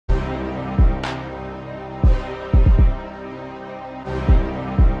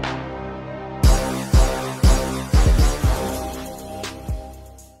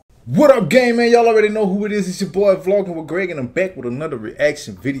What up, gang, man? Y'all already know who it is. It's your boy Vlogging with Greg, and I'm back with another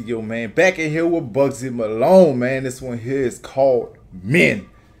reaction video, man. Back in here with Bugzy Malone, man. This one here is called M.E.N.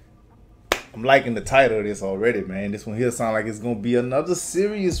 I'm liking the title of this already, man. This one here sounds like it's gonna be another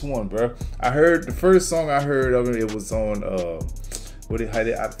serious one, bro. I heard the first song I heard of it was on I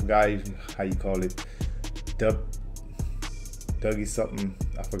forgot how you call it. Dougie something,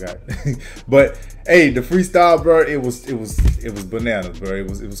 I forgot. But hey, the freestyle, bro, it was bananas, bro. It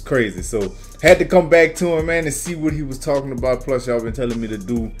was crazy. So had to come back to him, man, and see what he was talking about. Plus, y'all been telling me to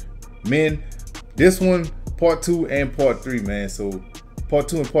do M.E.N. This one, part 2 and part 3, man. So part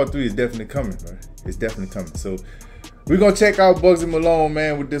 2 and part 3 is definitely coming, bro. It's definitely coming. So we're gonna check out Bugzy Malone,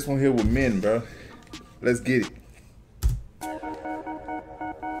 man, with this one here with M.E.N, bro. Let's get it.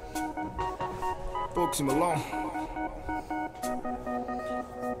 Bugzy Malone,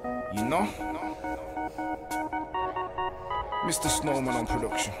 you know, Mr. Snowman on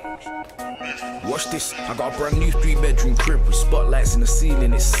production. Watch this, I got a brand new 3-bedroom crib with spotlights in the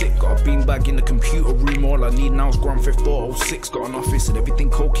ceiling, it's sick. Got a beanbag in the computer room, all I need now is Grand Theft Auto 6. Got an office and everything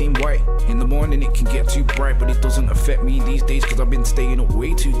cocaine white. In the morning it can get too bright, but it doesn't affect me these days, cause I've been staying up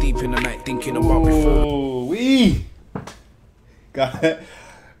way too deep in the night thinking about before. We got it.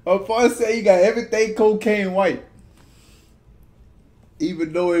 I say you got everything cocaine white.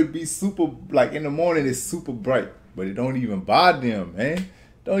 Even though it be super, like in the morning it's super bright, but it don't even bother them, man.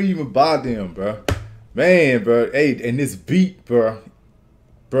 Don't even bother them, bro. Man, bro. Hey, and this beat, bro,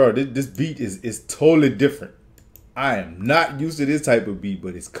 this beat is totally different. I am not used to this type of beat,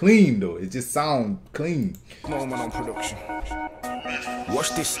 but it's clean though. It just sounds clean. Moment on production.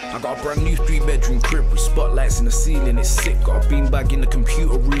 Watch this, I got a brand new 3-bedroom crib with spotlights in the ceiling, it's sick. Got a beanbag in the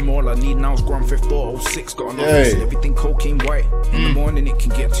computer room, all I need now is Grand Theft Auto 6. Got an office and everything cocaine white. In the morning it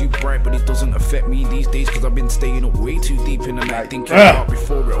can get too bright, but it doesn't affect me these days, cause I've been staying up way too deep in the night thinking about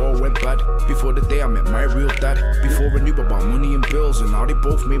before it all went bad. Before the day I met my real dad, before I knew about money and bills, and now they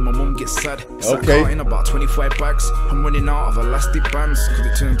both made my mum get sad. So I caught in about 25 bags, I'm running out of elastic bands, cause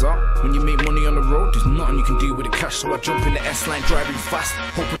it turns out when you make money on the road, there's nothing you can do with the cash. So I jump in the S-line driving fast.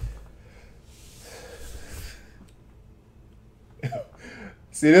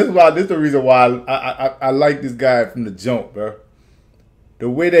 See, this is the reason why I like this guy from the jump, bro. The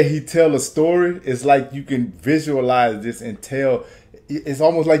way that he tell a story, it's like you can visualize this and tell. It's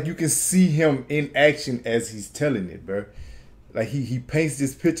almost like you can see him in action as he's telling it, bro. Like he paints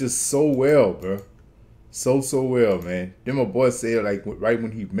this picture so well, bro. So well, man. Then my boy said, like, right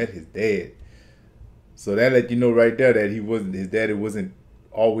when he met his dad. So that let you know right there that his daddy wasn't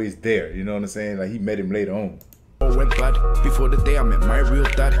always there. You know what I'm saying? Like, he met him later on. Went bad before the day I met my real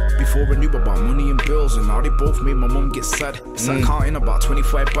dad, before I knew about money and bills, and now they both made my mum get sad. So I counting about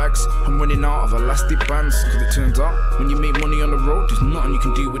 25 bags, I'm running out of elastic bands, cause it turns out when you make money on the road, there's nothing you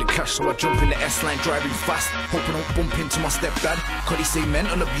can do with the cash. So I jump in the S-line driving fast, hoping I don't bump into my stepdad, cause he say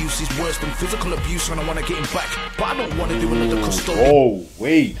mental abuse is worse than physical abuse, and I wanna get him back, but I don't wanna do another custodian. Oh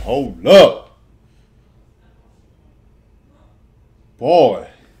wait, hold up, boy.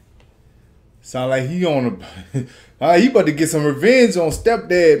 Sound like he on a he about to get some revenge on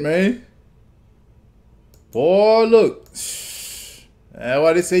stepdad, man. Boy, look. That's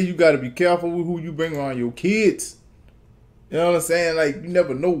why they say you gotta be careful with who you bring around your kids. You know what I'm saying? Like, you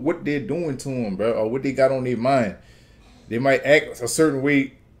never know what they're doing to them, bro, or what they got on their mind. They might act a certain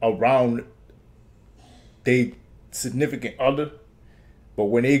way around their significant other, but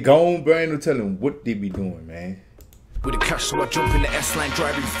when they gone, bro, ain't no telling what they be doing, man. With the cash, so I jump in the S-line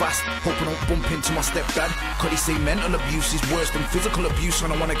driving fast, hoping I don't bump into my stepdad, cause he say mental abuse is worse than physical abuse,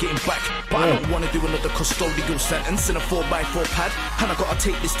 and I wanna get him back, but I don't wanna do another custodial sentence in a 4x4 pad, and I gotta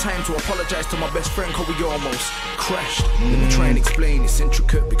take this time to apologize to my best friend, cause we almost crashed. Let me try and explain, it's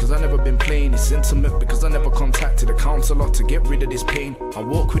intricate because I never been playing, it's intimate because I never contacted a counselor to get rid of this pain. I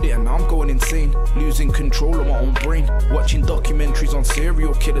walk with it and now I'm going insane, losing control of my own brain, watching documentaries on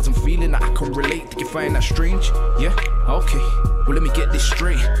serial killers and feeling that I can relate. Do you find that strange? Yeah? Okay, well let me get this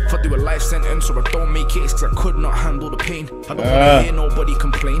straight. If I do a life sentence or I don't make it, it's cause I could not handle the pain. I don't wanna hear nobody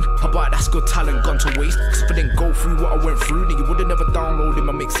complain about that's good talent gone to waste, cause if I didn't go through what I went through, then you would've never downloaded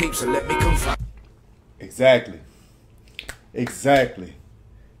my mixtapes and let me confide. Exactly.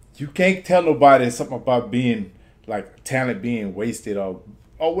 You can't tell nobody something about being, like, talent being wasted or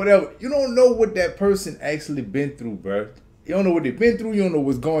whatever. You don't know what that person actually been through, bro. You don't know what they've been through. You don't know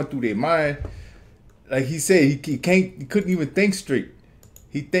what's going through their mind. Like he said, he couldn't even think straight.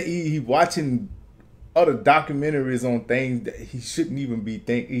 He watching other documentaries on things that he shouldn't even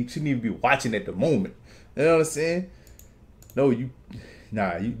be watching at the moment. You know what I'm saying? No, you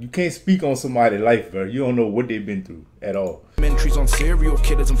can't speak on somebody's life, bro. You don't know what they've been through at all. documentaries on serial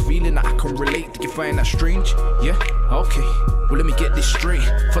killers. I'm feeling that I can relate. Did you find that strange? Yeah? Okay. Well, let me get this straight.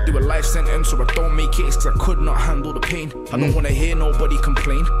 If I do a life sentence or I don't make it, it's cause I could not handle the pain. I don't wanna hear nobody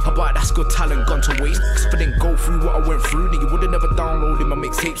complain about that's good talent gone to waste. Cause if I didn't go through what I went through, then you would've never downloaded my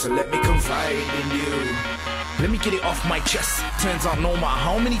mixtape. So let me confide in you. Let me get it off my chest. Turns out no matter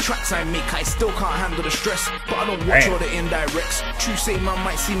how many tracks I make, I still can't handle the stress. But I don't watch all the indirects. True say man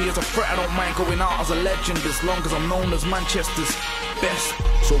might see me as a threat. I don't mind going out as a legend as long as I'm known as Manchester's best.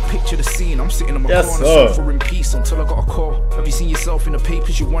 So picture the scene, I'm sitting in my corner suffering peace until I got a call. Have you seen yourself in the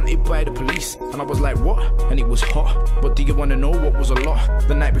papers? You wanted by the police. And I was like, what? And it was hot. But do you want to know what was a lot?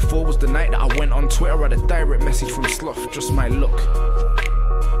 The night before was the night that I went on Twitter. I had a direct message from Slough, just my luck.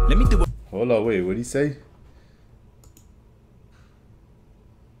 Let me do it. Hold on, wait, what'd he say?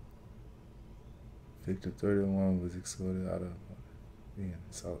 Victor 31 was escorted out of being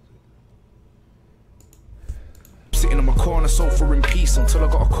assaulted. Sitting in my corner sofa in peace until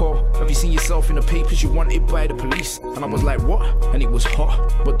I got a call. Have you seen yourself in the papers? You wanted by the police. And I was like, what? And it was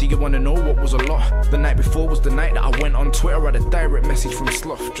hot. But do you want to know what was a lot? The night before was the night that I went on Twitter. I had a direct message from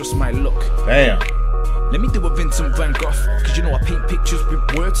Slough, just my luck. Damn. Let me do a Vincent Van Gogh, cause you know I paint pictures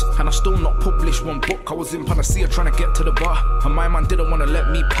with words. And I still not published one book. I was in Panacea trying to get to the bar, and my man didn't want to let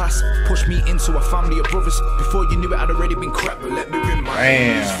me pass. Push me into a family of brothers. Before you knew it, I'd already been crap. But let me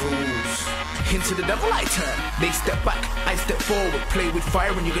remind these fools. Into the devil I turn. They step back, I step forward. Play with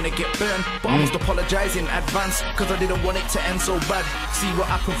fire and you're gonna get burned. But I must apologize in advance, cause I didn't want it to end so bad. See what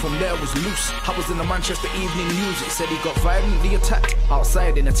happened from there was loose. I was in the Manchester Evening News. It said he got violently attacked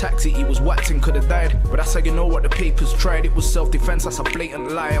outside in a taxi. He was whacked and could have died. But that's how you know what the papers tried. It was self-defense, that's a blatant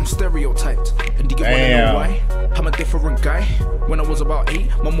lie. I'm stereotyped. And do you wanna know why? I'm a different guy. When I was about 8,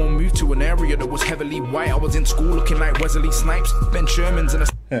 my mom moved to an area that was heavily white. I was in school looking like Wesley Snipes, Ben Sherman's and a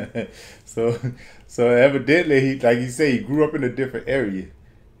so evidently, he, like you say, he grew up in a different area.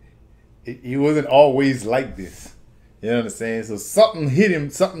 He wasn't always like this. You know what I'm saying? So something hit him,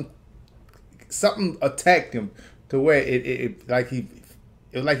 something attacked him to where it was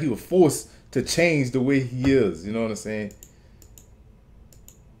like he was forced to change the way he is. You know what I'm saying?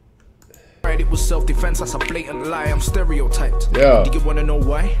 It was self-defense, that's a blatant lie. I'm stereotyped. Yeah. Do you wanna know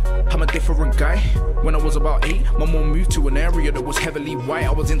why? I'm a different guy. When I was about 8, my mom moved to an area that was heavily white.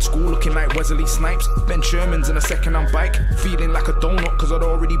 I was in school looking like Wesley Snipes, Ben Sherman's in a second-hand bike, feeling like a donut cause I'd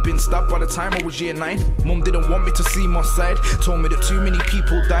already been stabbed by the time I was year 9. Mom didn't want me to see my side, told me that too many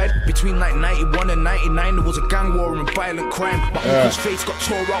people died. Between like 91 and 99 there was a gang war and violent crime. My uncle's face got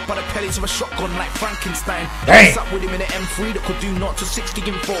tore out by the pellets of a shotgun like Frankenstein. I sat with him in an M3 that could do 0 to 60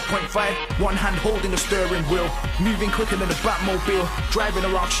 in 4.5. One hand holding the steering wheel, moving quicker than a Batmobile, driving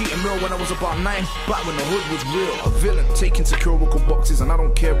around Cheatham Mill when I was about 9, back when the hood was real. A villain taking securical boxes and I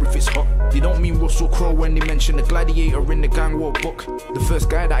don't care if it's hot. They don't mean Russell Crowe when they mention the gladiator in the gang war book. The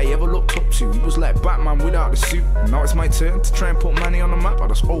first guy that I ever looked up to, he was like Batman without the suit. Now it's my turn to try and put money on the map. I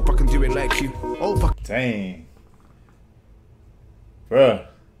just hope I can do it like you. Hope I Dang. Bruh.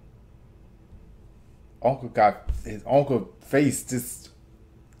 His uncle face just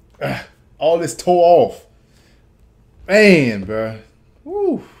all this tore off. Man, bro.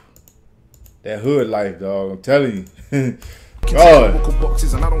 Woo. That hood life, dog. I'm telling you. God.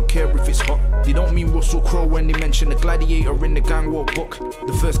 Boxes and I don't care if it's hot. They don't mean Russell Crowe when they mention the gladiator in the gang war book.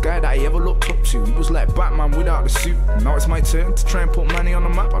 The first guy that I ever looked up to, he was like Batman without the suit. Now it's my turn to try and put money on the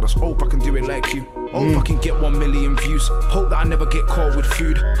map. I just hope I can do it like you. Hope I can get 1 million views. Hope that I never get caught with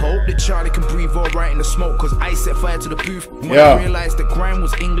food. Hope that Charlie can breathe alright in the smoke, cause I set fire to the booth. When I realized that grime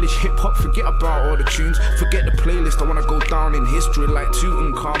was English hip hop, forget about all the tunes, forget the playlist. I wanna go down in history like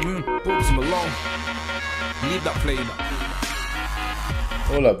Tutankhamun. Bugzy Malone. Leave that playing.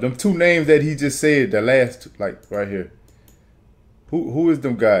 Hold up, them two names that he just said, the last, like right here. Who is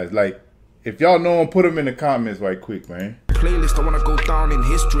them guys? Like, if y'all know them, put them in the comments right quick, man. Playlist, I wanna go down in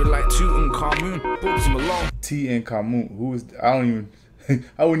history like Tutankhamun. Bugzy Malone. Tutankhamun. Who is? I don't even.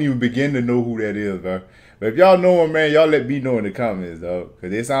 I wouldn't even begin to know who that is, bro. But if y'all know him, man, y'all let me know in the comments, dog.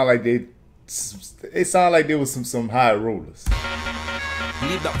 Cause it sound like they was some high rollers.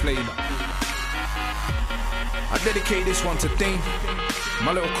 Leave that playing. I dedicate this one to Dane,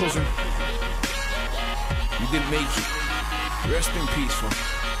 my little cousin. You didn't make it. Rest in peace, man.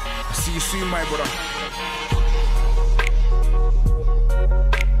 I see you soon, my brother.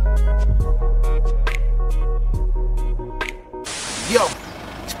 Yo,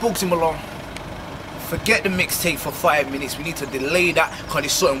 it's Bugzy Malone. Forget the mixtape for 5 minutes. We need to delay that because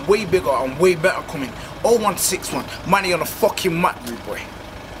there's something way bigger and way better coming. 0161, money on the fucking mat, rude boy.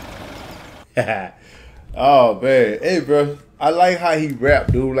 Oh man, hey bro, I like how he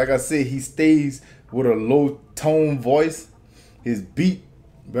rap, dude. Like I said, he stays with a low tone voice, his beat,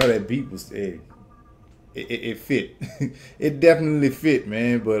 bro, that beat was it fit. It definitely fit,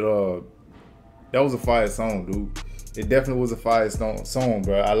 man. But that was a fire song, dude. It definitely was a fire song,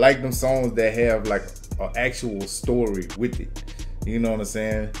 bro. I like them songs that have like an actual story with it. You know what I'm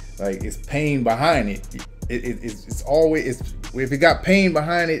saying? Like it's pain behind it. It's always if it got pain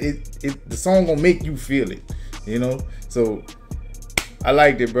behind it, the song gonna make you feel it. You know? So I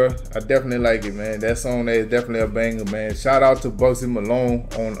liked it, bro. I definitely like it, man. That song there is definitely a banger, man. Shout out to Bugzy Malone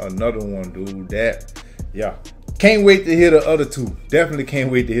on another one, dude. Yeah. Can't wait to hear the other two. Definitely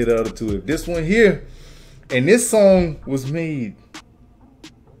can't wait to hear the other two. If this one here, and this song was made,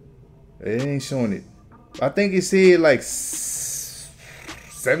 it ain't showing it. I think it said like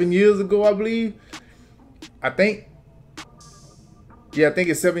 7 years ago, I believe. I think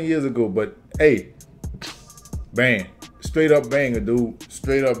it's 7 years ago. But hey, bang. Straight up banger, dude.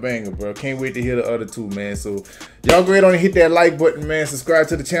 Straight up banger, bro. Can't wait to hear the other two, man. So y'all go ahead on and hit that like button, man. Subscribe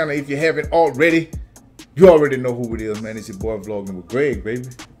to the channel if you haven't already. You already know who it is, man. It's your boy Vlogging with Greg, baby.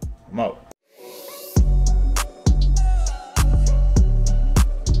 I'm out.